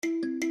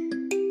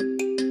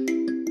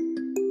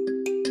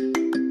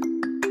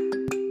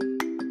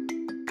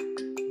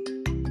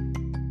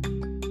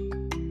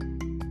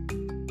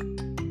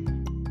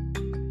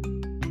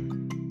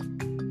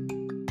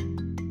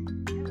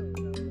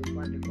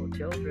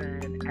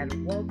children,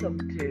 and welcome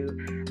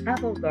to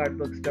Avant-Garde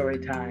Book Story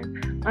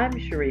Time. I'm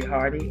Cherie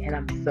Hardy, and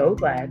I'm so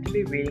glad to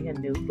be reading a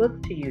new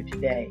book to you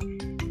today.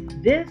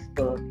 This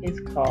book is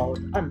called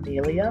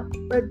Amelia,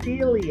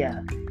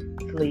 Bedelia,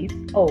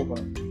 Sleeps Over.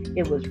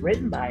 It was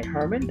written by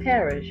Herman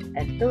Parish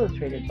and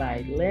illustrated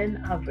by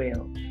Lynne,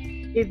 Avril.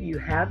 If you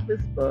have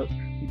this book,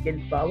 you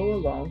can follow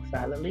along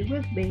silently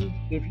with me.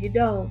 If you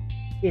don't,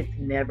 it's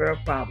never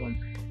a problem.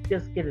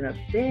 Just get in a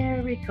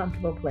very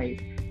comfortable place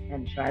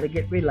and try to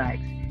get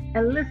relaxed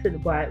and listen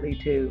quietly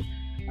to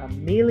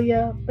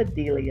Amelia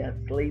Bedelia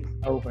Sleeps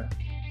Over.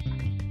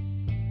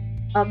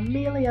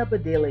 Amelia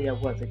Bedelia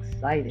was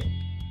excited.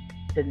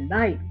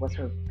 Tonight was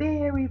her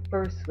very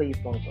first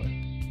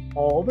sleepover.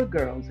 All the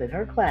girls in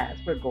her class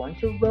were going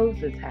to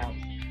Rose's house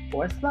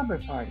for a slumber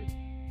party.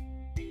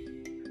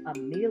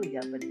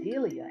 Amelia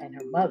Bedelia and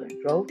her mother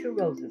drove to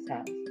Rose's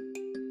house.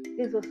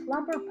 Is a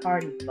slumber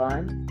party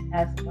fun?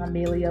 Asked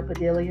Amelia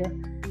Bedelia,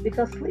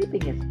 because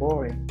sleeping is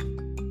boring.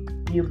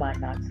 You might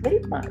not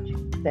sleep much,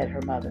 said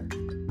her mother.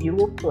 You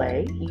will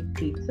play, eat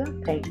pizza,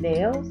 paint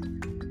nails.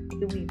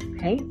 Do we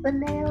paint the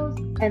nails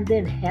and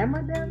then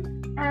hammer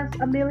them? Asked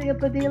Amelia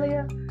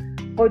Bedelia.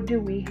 Or do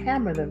we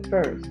hammer them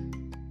first?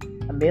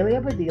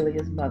 Amelia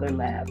Bedelia's mother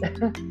laughed.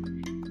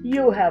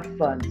 You'll have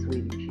fun,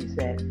 sweetie, she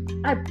said.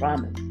 I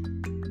promise.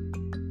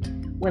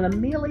 When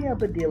Amelia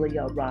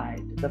Bedelia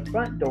arrived, the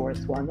front door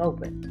swung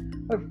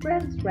open. Her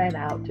friends ran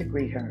out to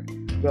greet her.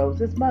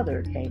 Rose's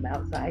mother came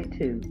outside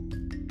too.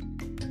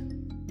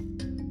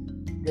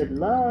 Good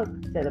luck,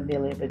 said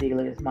Amelia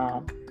Bedelia's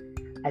mom.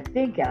 I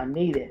think I'll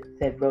need it,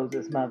 said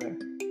Rose's mother.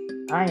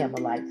 I am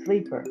a light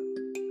sleeper.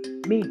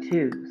 Me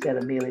too, said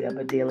Amelia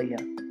Bedelia.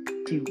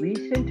 She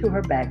reached into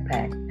her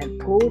backpack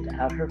and pulled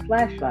out her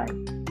flashlight.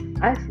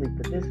 I sleep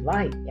with this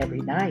light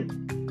every night.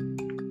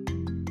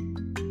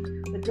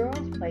 The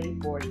girls played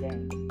board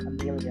games.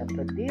 Amelia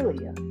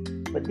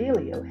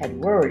Bedelia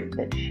had worried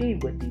that she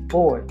would be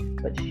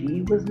bored, but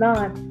she was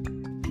not.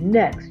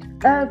 Next,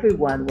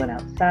 everyone went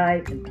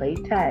outside and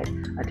played tag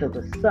until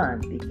the sun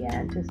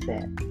began to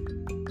set.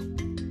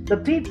 The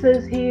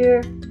pizza's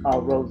here,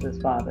 called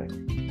Rose's father.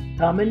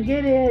 Come and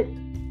get it.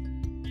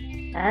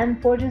 And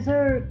for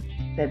dessert,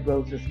 said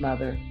Rose's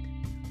mother,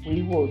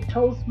 we will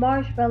toast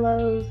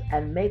marshmallows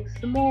and make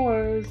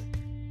s'mores.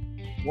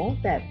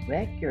 Won't that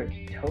wreck your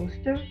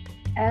toaster?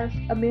 Asked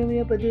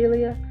Amelia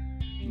Bedelia.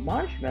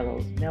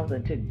 Marshmallows melt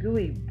into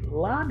gooey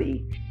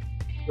blobby.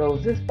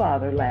 Rose's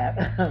father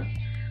laughed.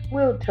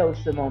 We'll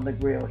toast them on the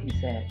grill, he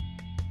said.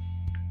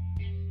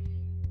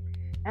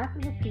 After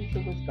the pizza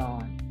was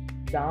gone,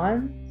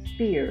 Don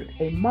speared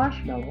a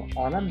marshmallow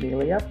on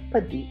Amelia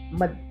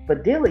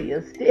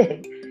Bedelia's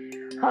stick.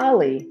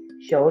 Holly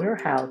showed her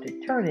how to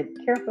turn it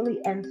carefully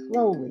and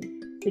slowly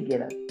to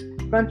get a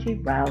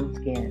crunchy brown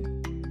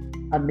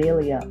skin.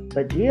 Amelia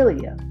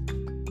Bedelia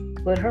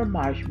put her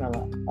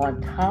marshmallow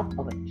on top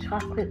of a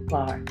chocolate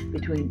bar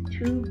between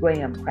two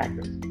graham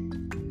crackers.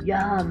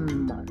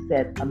 Yum,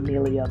 said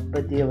Amelia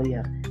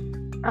Bedelia.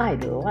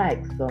 I'd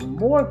like some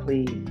more,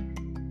 please.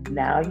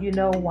 Now you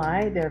know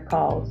why they're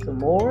called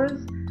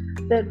s'mores,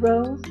 said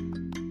Rose.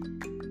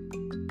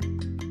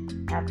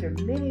 After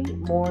many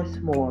more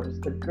s'mores,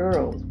 the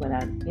girls went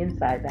out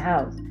inside the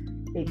house.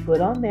 They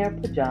put on their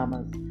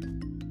pajamas,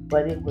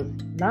 but it was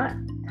not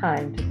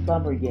time to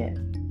slumber yet.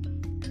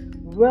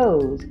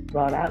 Rose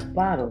brought out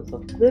bottles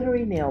of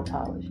glittery nail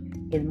polish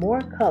in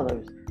more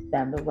colors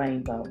than the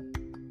rainbow.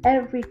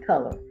 Every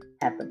color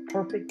had the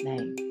perfect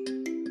name.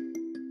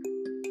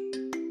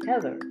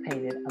 Heather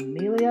painted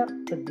Amelia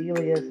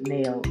Bedelia's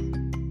nails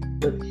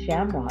with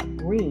shamrock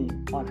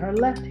green on her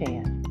left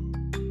hand,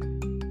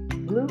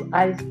 blue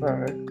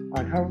iceberg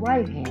on her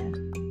right hand,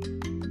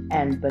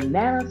 and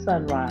banana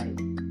sunrise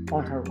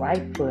on her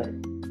right foot.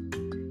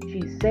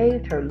 She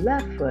saved her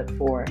left foot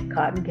for a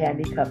cotton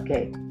candy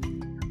cupcake.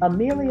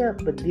 Amelia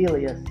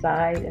Bedelia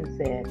sighed and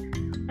said,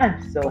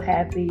 I'm so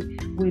happy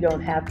we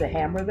don't have to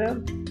hammer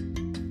them.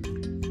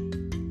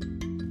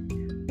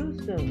 Too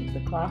soon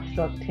the clock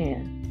struck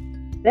 10.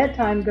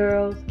 Bedtime,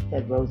 girls,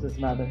 said Rose's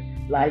mother.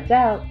 Lights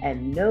out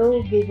and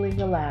no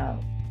giggling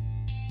allowed.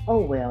 Oh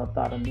well,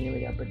 thought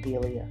Amelia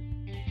Bedelia.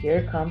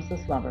 Here comes the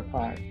slumber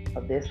part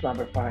of this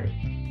slumber party.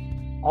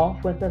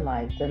 Off went the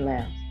lights and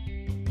lamps.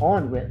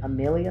 On went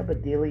Amelia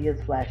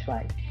Bedelia's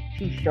flashlight.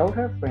 She showed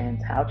her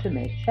friends how to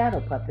make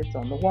shadow puppets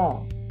on the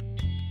wall.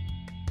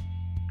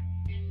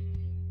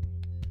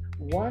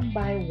 One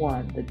by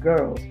one, the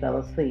girls fell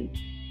asleep,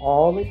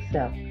 all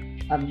except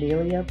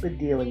Amelia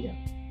Bedelia.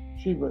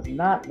 She was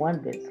not one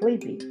bit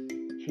sleepy.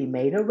 She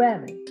made a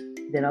rabbit,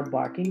 then a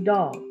barking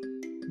dog,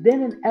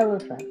 then an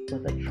elephant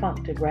with a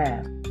trunk to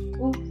grab.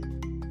 Oops,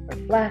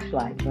 her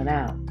flashlight went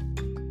out.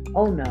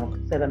 Oh no,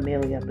 said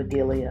Amelia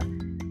Bedelia.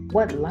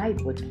 What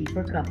light would keep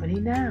her company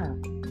now?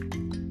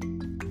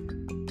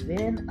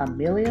 Then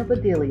Amelia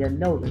Bedelia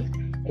noticed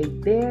a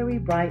very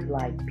bright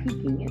light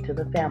peeking into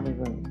the family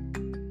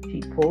room.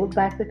 She pulled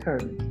back the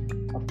curtains.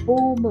 A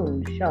full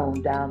moon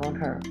shone down on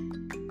her.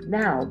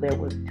 Now there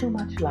was too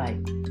much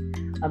light.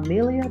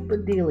 Amelia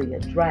Bedelia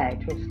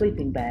dragged her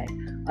sleeping bag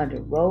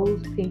under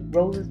Rose's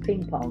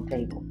ping pong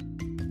table.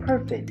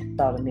 Perfect,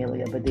 thought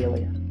Amelia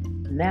Bedelia.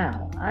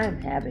 Now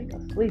I'm having a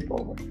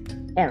sleepover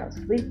and a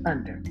sleep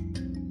under.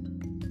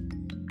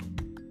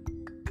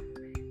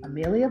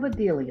 Amelia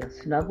Bedelia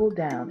snuggled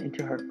down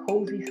into her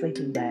cozy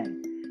sleeping bag.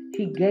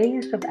 She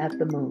gazed up at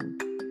the moon.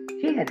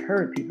 She had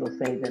heard people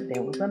say that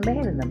there was a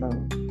man in the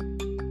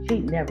moon.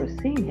 She'd never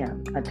seen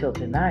him until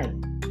tonight.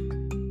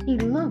 He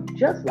looked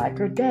just like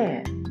her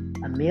dad.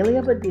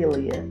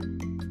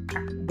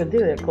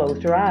 Bedelia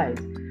closed her eyes.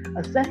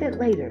 A second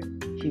later,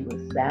 she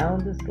was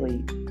sound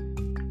asleep.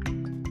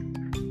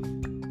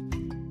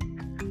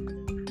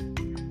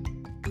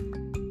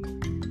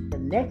 The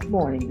next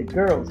morning, the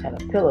girls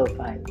had a pillow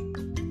fight.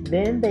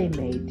 Then they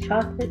made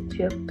chocolate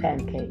chip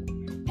pancakes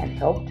and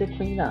helped to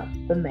clean up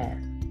the mess.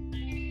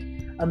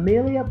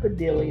 Amelia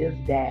Bedelia's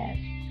dad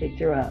picked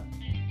her up.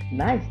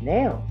 Nice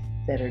nails,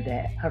 said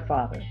her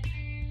father.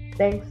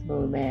 Thanks,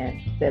 Moon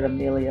Man, said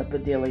Amelia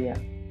Bedelia.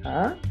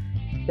 Huh?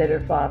 Said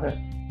her father.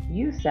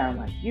 You sound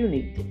like you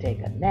need to take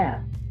a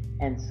nap.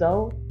 And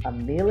so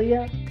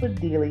Amelia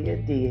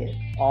Bedelia did,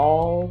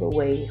 all the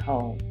way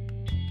home.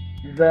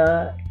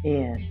 The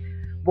end.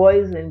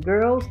 Boys and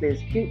girls,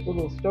 this cute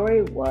little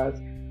story was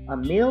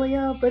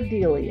Amelia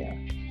Bedelia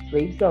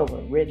Sleeps Over,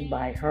 written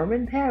by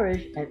Herman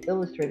Parish and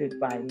illustrated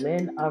by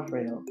Lynne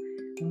Avril.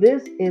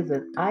 This is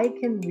an I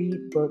Can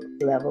Read book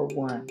level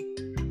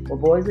 1. Well,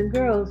 boys and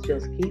girls,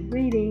 just keep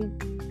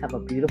reading. Have a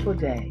beautiful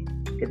day.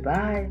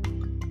 Goodbye.